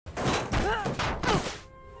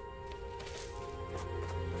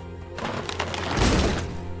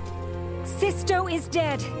Sisto is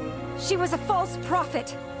dead. She was a false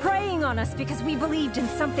prophet, preying on us because we believed in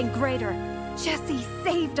something greater. Jessie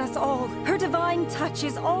saved us all. Her divine touch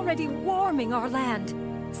is already warming our land.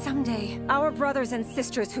 Someday, our brothers and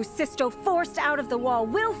sisters who Sisto forced out of the wall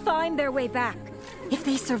will find their way back. If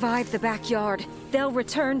they survive the backyard, they'll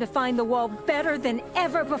return to find the wall better than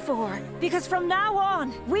ever before. Because from now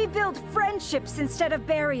on, we build friendships instead of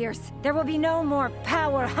barriers. There will be no more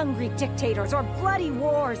power-hungry dictators or bloody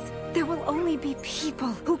wars. There will only be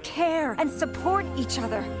people who care and support each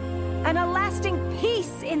other. And a lasting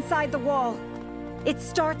peace inside the wall. It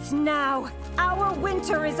starts now. Our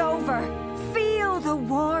winter is over. Feel the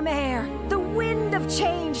warm air, the wind of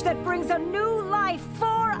change that brings a new life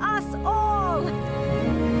for us all!